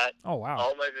before that. Oh, wow.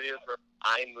 All my videos were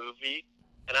iMovie,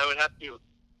 and I would have to,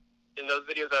 in those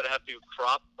videos, I would have to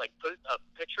put a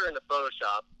picture into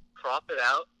Photoshop, crop it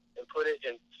out, and put it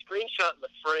in, screenshot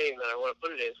the frame that I want to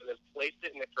put it in, and then place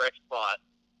it in the correct spot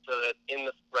so that in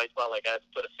the right spot, like I have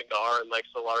to put a cigar in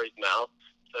Mike Solari's mouth,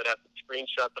 so I'd have to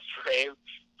screenshot the frame,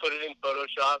 put it in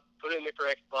Photoshop, put it in the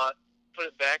correct spot, put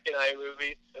it back in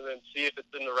iMovie, and then see if it's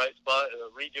in the right spot, and then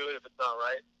redo it if it's not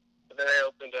right. And then I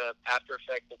opened up After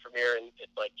Effects and Premiere, and it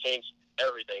changed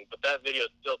everything. But that video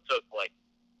still took I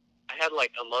had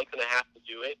a month and a half to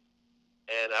do it,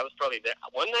 and I was probably there.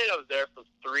 One night I was there from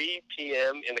 3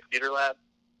 p.m. in the computer lab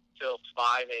till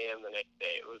 5 a.m. the next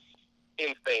day. It was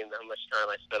insane how much time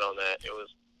I spent on that.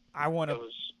 I want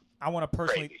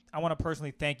to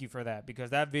personally thank you for that,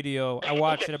 because that video, I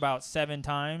watched it about 7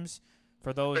 times.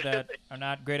 For those that are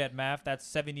not great at math, that's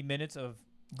 70 minutes of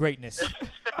greatness.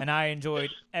 And I enjoyed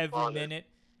every minute.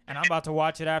 And I'm about to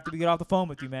watch it after we get off the phone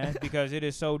with you, man, because it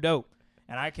is so dope.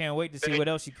 And I can't wait to see what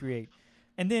else you create.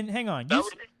 And then, hang on.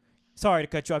 Sorry to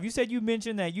cut you off. You said you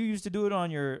mentioned that you used to do it on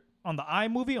the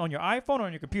iMovie, on your iPhone, or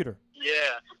on your computer. Yeah.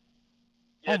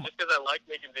 Yeah, just because I like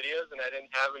making videos and I didn't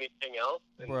have anything else.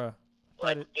 And bruh.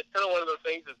 It's kind of one of those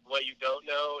things is what you don't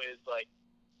know is I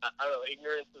don't know,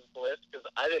 ignorance is bliss, because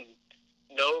I didn't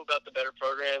know about the better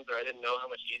programs, or I didn't know how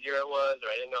much easier it was, or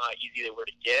I didn't know how easy they were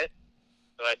to get.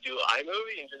 So I'd do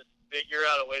iMovie and just figure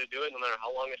out a way to do it no matter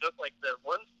how long it took. Like the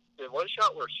one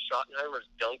shot where Schottenheimer's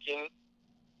dunking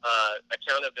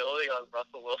accountability on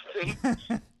Russell Wilson,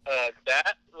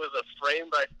 that was a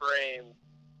frame-by-frame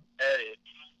edit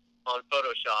on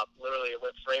Photoshop. Literally, it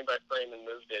went frame by frame and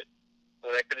moved it.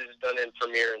 And I could have just done it in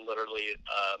Premiere in literally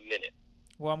a minute.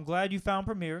 Well, I'm glad you found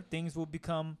Premiere. Things will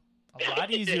become a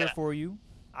lot easier for you.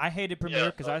 I hated Premiere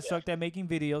because I sucked at making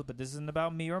videos, but this isn't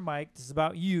about me or Mike. This is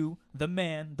about you, the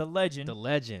man, the legend. The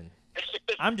legend.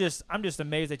 I'm just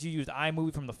amazed that you used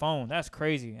iMovie from the phone. That's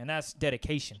crazy, and that's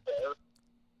dedication.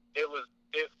 It was.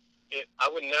 I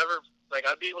would never, like,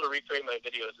 I'd be able to recreate my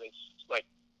videos in like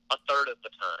a third of the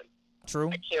time. True.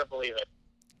 I can't believe it.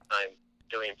 I'm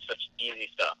doing such easy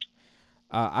stuff.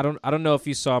 I don't know if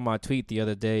you saw my tweet the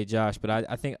other day, Josh, but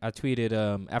I think I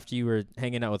tweeted after you were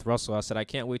hanging out with Russell. I said I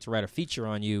can't wait to write a feature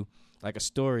on you, like a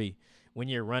story, when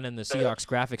you're running the Seahawks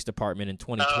graphics department in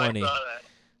 2020.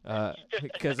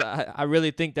 Because I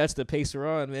really think that's the pace we're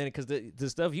on, man. Because the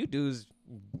stuff you do is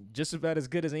just about as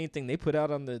good as anything they put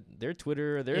out on their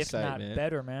Twitter or their site, man. If not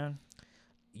better, man.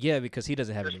 Yeah, because he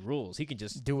doesn't have any rules. He can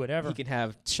just do whatever. He can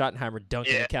have Schottenheimer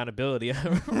dunking accountability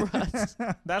on Russ.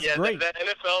 That's great. That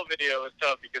NFL video was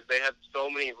tough because they had so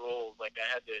many rules. Like, I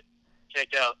had to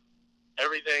take out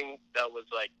everything that was,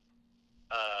 like,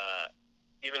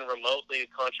 even remotely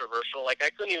controversial. Like, I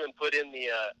couldn't even put in the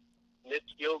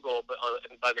missed field goal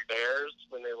by the Bears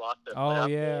when they lost their playoff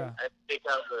game. I had to take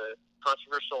out the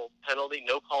controversial penalty,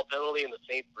 no-call penalty in the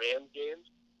St. Rams games.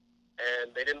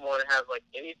 And they didn't want to have, like,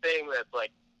 anything that's,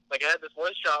 like I had this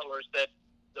one shot where it said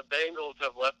the Bengals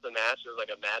have left the match. It was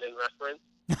like a Madden reference.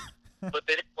 But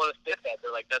they didn't want to say that.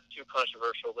 They're like, that's too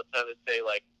controversial. Let's have it say,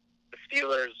 like, the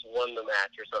Steelers won the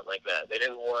match or something like that. They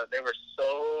were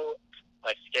so,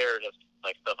 like, scared of,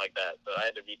 like, stuff like that. So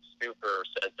I had to be super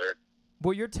censored.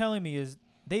 What you're telling me is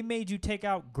they made you take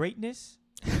out greatness?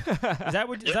 Is that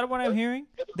what I'm hearing?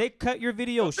 They cut your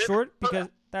video short because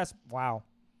that's wow.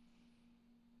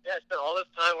 Yeah, I spent all this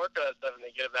time working on stuff, and they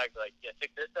get it back like, yeah,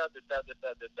 take this out, this out, this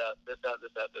out, this out, this out,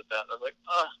 this out, this out. And I'm like,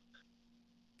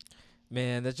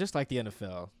 Man, that's just like the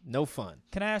NFL. No fun.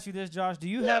 Can I ask you this, Josh? Do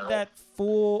you have that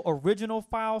full original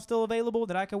file still available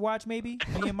that I could watch maybe,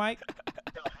 me and Mike?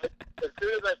 As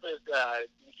soon as I finished that,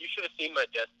 you should have seen my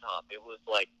desktop. It was,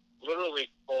 like,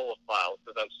 literally full of files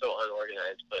because I'm so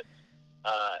unorganized. But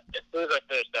as soon as I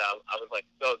finished that, I was, like,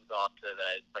 so exhausted that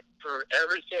I, like, threw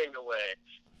everything away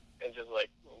and just, like,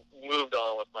 moved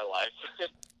on with my life.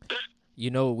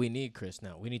 You know what we need, Chris,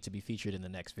 now? We need to be featured in the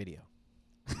next video.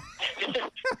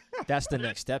 That's the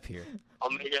next step here.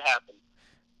 I'll make it happen.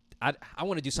 I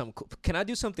want to do something cool. Can I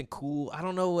do something cool? I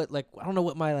don't know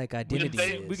what my like identity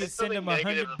is. We can send him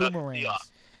 100 boomerangs.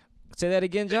 Say that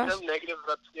again, Josh? There's some negative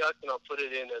about Seahawks, and I'll put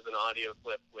it in as an audio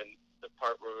clip when the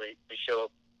part where we show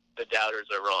the doubters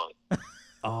are wrong.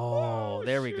 Oh,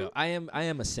 there we go. I am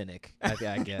a cynic,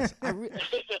 I guess.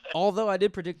 Although I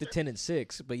did predict the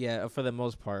 10-6, but yeah, for the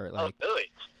most part, like. Oh,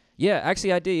 really? Yeah,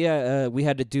 actually I did. Yeah, we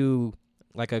had to do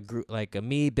like a group, like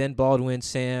me, Ben Baldwin,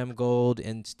 Sam Gold,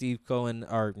 and Steve Cohen,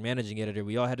 our managing editor.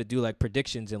 We all had to do like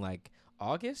predictions in like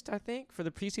August, I think, for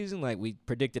the preseason. Like we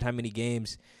predicted how many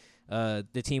games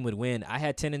the team would win. I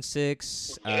had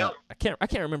 10-6. I can't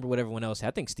remember what everyone else had.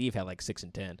 I think Steve had like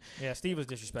 6-10. Yeah, Steve was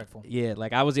disrespectful. Yeah,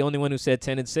 like I was the only one who said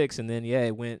 10-6, and then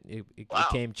it went. It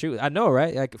came true. I know,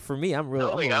 right? Like for me, I'm a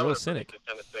real cynic.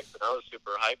 10-6, and I was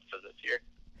super hyped for this year,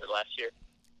 or last year.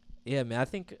 Yeah, man. I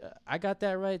think I got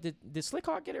that right. Did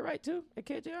Slickhawk get it right too at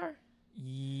KJR?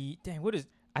 Dang, what is?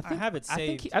 I have it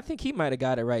saved. I think he might have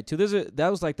got it right too. That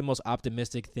was like the most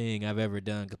optimistic thing I've ever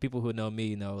done. Because people who know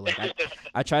me know, like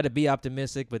I try to be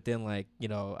optimistic, but then like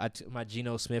my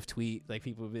Geno Smith tweet, like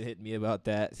people have been hitting me about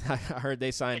that. I heard they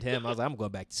signed him. I was like, I'm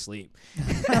going back to sleep.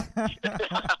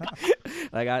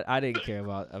 Like I didn't care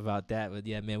about that, but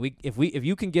yeah, man. If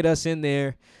you can get us in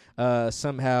there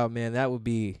somehow, man, that'd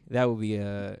be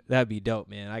dope,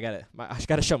 man. I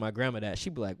gotta show my grandma that.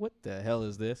 She'd be like, what the hell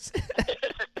is this?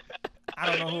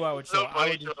 I don't know who I would show.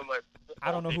 I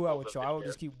don't know who I would show. I would here.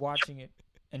 just keep watching it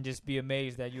and just be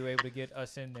amazed that you were able to get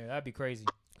us in there. That'd be crazy.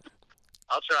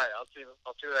 I'll try. I'll see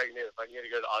what I can do. If I can get a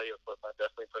good audio clip, I'll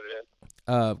definitely put it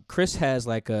in. Chris has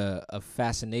like a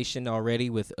fascination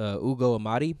already with Ugo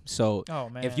Amadi. So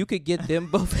if you could get them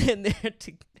both in there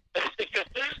to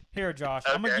Here, Josh,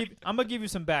 okay. I'm gonna give you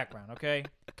some background, okay?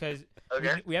 Because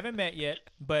we haven't met yet,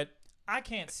 but I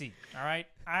can't see. All right,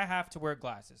 I have to wear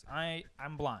glasses.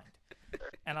 I'm blind.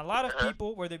 And a lot of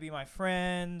people, whether it be my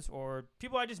friends or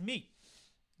people I just meet,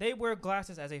 they wear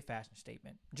glasses as a fashion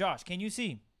statement. Josh, can you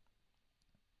see?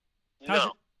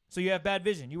 No. So you have bad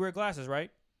vision. You wear glasses,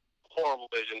 right? Horrible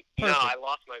vision. Perfect. No, I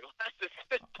lost my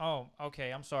glasses. Oh,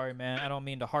 okay. I'm sorry, man. I don't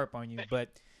mean to harp on you, but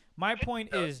my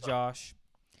point is, Josh,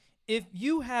 if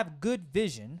you have good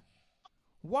vision,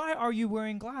 why are you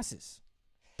wearing glasses?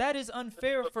 That is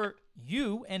unfair for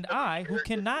you and I, who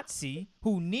cannot see,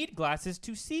 who need glasses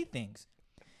to see things.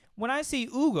 When I see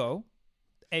Ugo,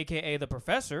 a.k.a. the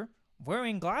professor,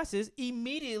 wearing glasses,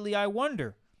 immediately I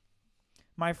wonder,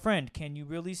 my friend, can you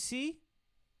really see?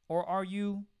 Or are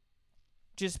you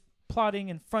just plotting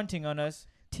and fronting on us,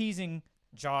 teasing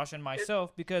Josh and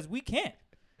myself because we can't?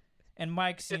 And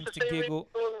Mike seems to giggle.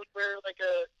 Someone would wear like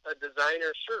a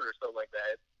designer shirt or something like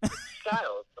that. It's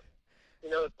style. You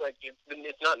know, it's like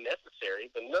it's not necessary,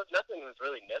 but nothing was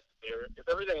really necessary. If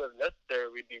everything was necessary,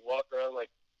 we'd be walking around like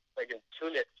in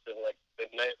tunics in like the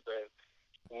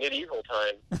medieval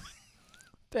time.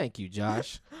 Thank you,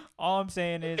 Josh. All I'm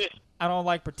saying is I don't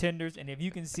like pretenders, and if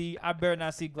you can see, I better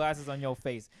not see glasses on your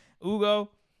face. Ugo,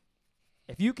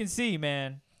 if you can see,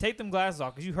 man, take them glasses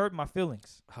off because you hurt my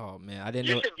feelings. Oh, man, I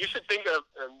didn't know. You should think of,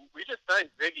 we just signed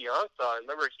Ziggy Ansah.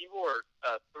 Remember, he wore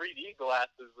 3D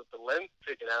glasses with the lens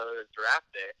sticking out on his draft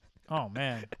day. Oh,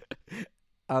 man.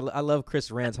 I love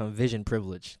Chris rants on vision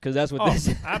privilege because that's what this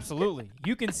is. Absolutely.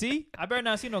 You can see? I better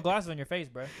not see no glasses on your face,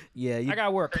 bro. Yeah. I got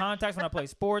to wear contacts when I play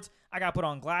sports. I got to put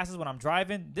on glasses when I'm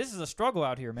driving. This is a struggle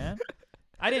out here, man.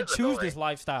 I didn't choose this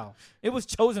lifestyle. It was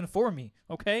chosen for me,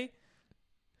 okay?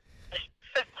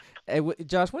 Hey,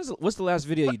 Josh, what's the last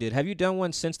video you did? Have you done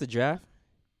one since the draft?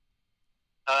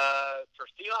 For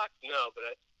Seahawks, no, but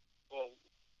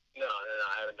no,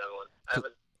 I haven't done one.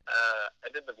 I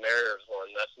did the Mariners one.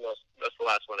 That's the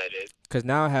last one I did. Because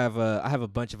now I have a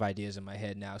bunch of ideas in my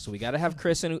head now. So we got to have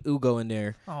Chris and Ugo in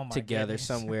there together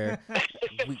somewhere.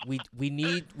 we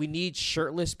need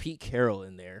shirtless Pete Carroll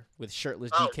in there with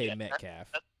shirtless DK Metcalf.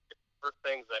 That's the first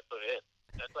things I put in.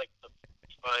 That's like the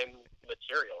prime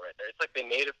material right there. It's like they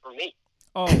made it for me.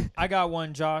 Oh, I got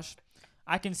one, Josh.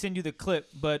 I can send you the clip,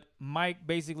 but Mike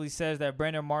basically says that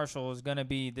Brandon Marshall is going to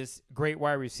be this great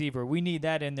wide receiver. We need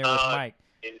that in there with Mike.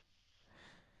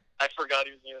 I forgot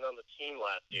he was even on the team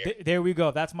last year. There we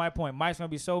go. That's my point. Mike's going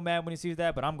to be so mad when he sees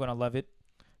that, but I'm going to love it.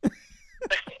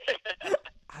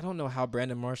 I don't know how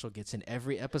Brandon Marshall gets in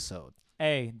every episode.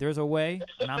 Hey, there's a way,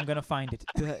 and I'm going to find it.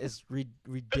 That is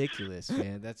ridiculous,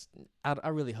 man. I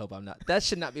really hope I'm not. That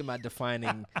should not be my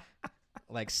defining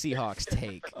Seahawks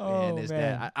take. Oh,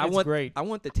 man. I want great. I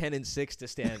want the 10-6 to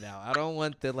stand out. I don't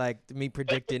want me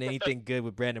predicting anything good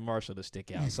with Brandon Marshall to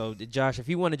stick out. So, Josh, if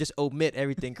you want to just omit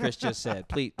everything Chris just said,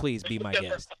 please be my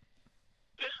guest.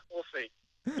 We'll see.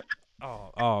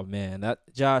 Oh man,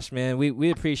 Josh, man,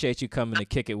 we appreciate you coming to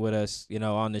kick it with us,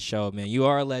 on the show, man. You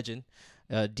are a legend,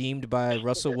 deemed by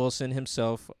Russell Wilson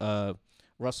himself.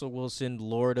 Russell Wilson,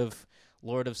 Lord of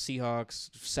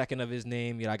Seahawks, second of his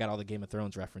name. I got all the Game of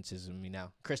Thrones references in me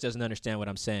now. Chris doesn't understand what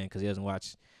I'm saying because he doesn't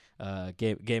watch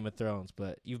Game of Thrones.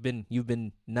 But you've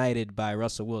been knighted by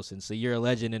Russell Wilson, so you're a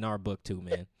legend in our book too,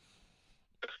 man.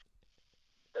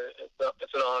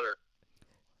 It's an honor.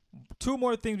 Two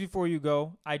more things before you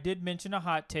go. I did mention a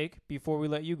hot take before we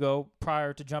let you go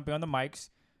prior to jumping on the mics.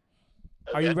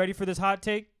 Okay. Are you ready for this hot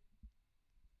take?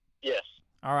 Yes.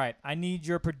 All right. I need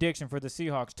your prediction for the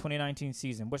Seahawks 2019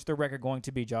 season. What's their record going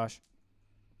to be, Josh?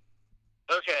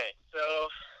 Okay. So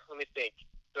let me think.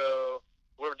 So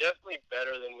we're definitely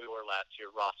better than we were last year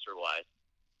roster-wise.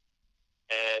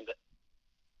 And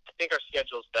I think our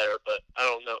schedule's better, but I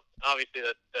don't know. Obviously,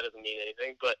 that doesn't mean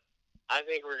anything. But I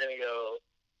think we're going to go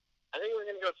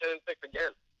 10-6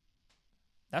 again.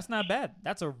 That's not bad.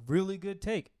 That's a really good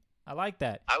take. I like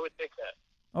that. I would think that.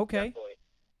 Okay. Definitely.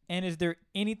 And is there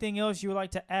anything else you would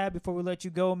like to add before we let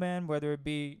you go, man? Whether it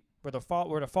be where to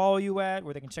follow you at,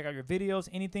 where they can check out your videos,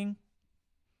 anything?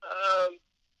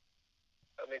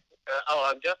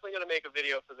 I'm definitely going to make a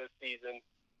video for this season.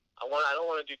 I don't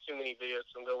want to do too many videos,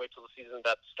 so I'm going to wait till the season's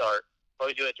about to start.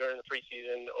 Probably do it during the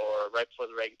preseason or right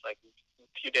before a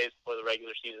few days before the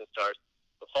regular season starts.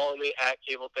 So follow me at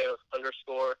CableThanos_,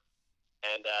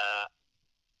 and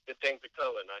good things are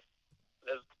coming.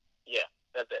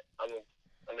 That's it. I'm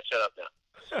gonna shut up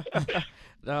now.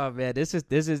 No, man, this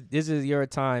is your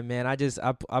time, man. I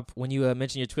when you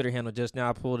mentioned your Twitter handle just now,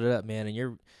 I pulled it up, man, and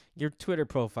your Twitter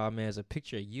profile, man, is a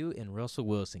picture of you and Russell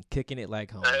Wilson kicking it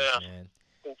like home, man.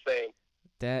 Insane.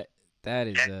 That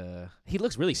is he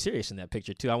looks really serious in that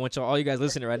picture too. I want all you guys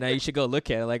listening right now, you should go look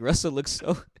at it. Like Russell looks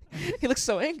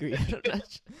so angry.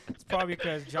 It's probably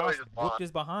because Josh whooped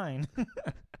his behind.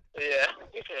 Yeah.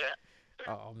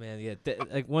 Oh man, yeah.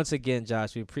 Like once again,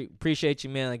 Josh, we appreciate you,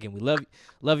 man. Again, we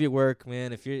love your work,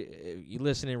 man. If you're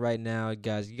listening right now,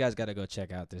 guys, you guys got to go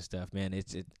check out this stuff, man.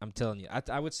 I'm telling you,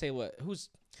 I would say who's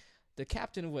the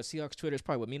captain of Seahawks Twitter is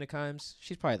probably Mina Kimes.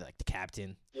 She's probably like the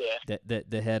captain. Yeah.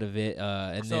 The head of it.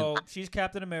 And so she's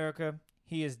Captain America.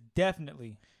 He is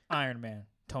definitely Iron Man,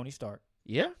 Tony Stark.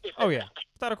 Yeah. Oh yeah,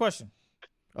 without a question.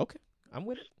 Okay, I'm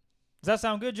with it. Does that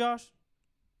sound good, Josh?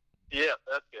 Yeah,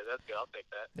 that's good. That's good. I'll take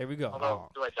that. There we go. Although,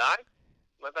 do I die?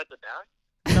 Am I about to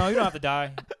die? No, you don't have to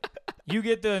die. You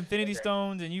get the Infinity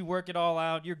Stones and you work it all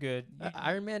out. You're good.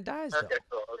 Iron Man dies, Okay, though.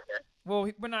 cool. Okay.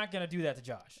 Well, we're not going to do that to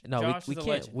Josh. No, Josh we is a can't.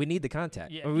 legend. We need the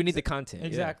contact. Yeah, Or we need the content.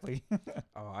 Exactly. Yeah.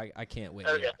 Oh, I can't wait.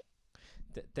 Okay. Yeah.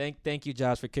 Thank you,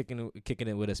 Josh, for kicking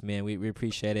it with us, man. We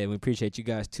appreciate it. We appreciate you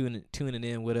guys tuning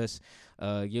in with us.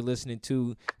 You're listening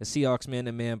to the Seahawks Man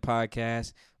to Man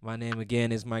podcast. My name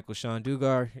again is Michael Sean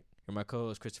Dugar. You're my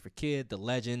co-host Christopher Kidd, the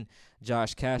legend,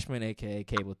 Josh Cashman, aka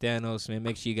Cable Thanos. Man,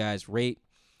 make sure you guys rate,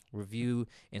 review,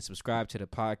 and subscribe to the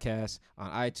podcast on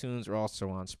iTunes or also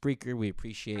on Spreaker. We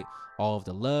appreciate all of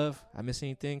the love. I miss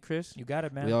anything, Chris? You got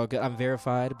it, man. We all good. I'm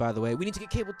verified, by the way. We need to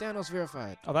get Cable Thanos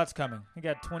verified. Oh, that's coming. He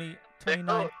got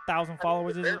 29,000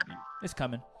 followers. Is it? It's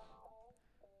coming.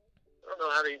 I don't know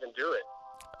how to even do it.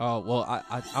 Oh, well,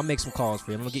 I'll make some calls for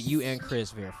you. I'm going to get you and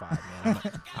Chris verified, man.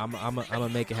 I'm going to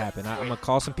make it happen. I'm going to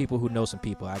call some people who know some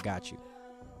people. I got you.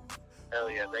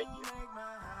 Hell yeah, thank you.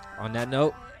 On that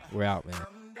note, we're out, man.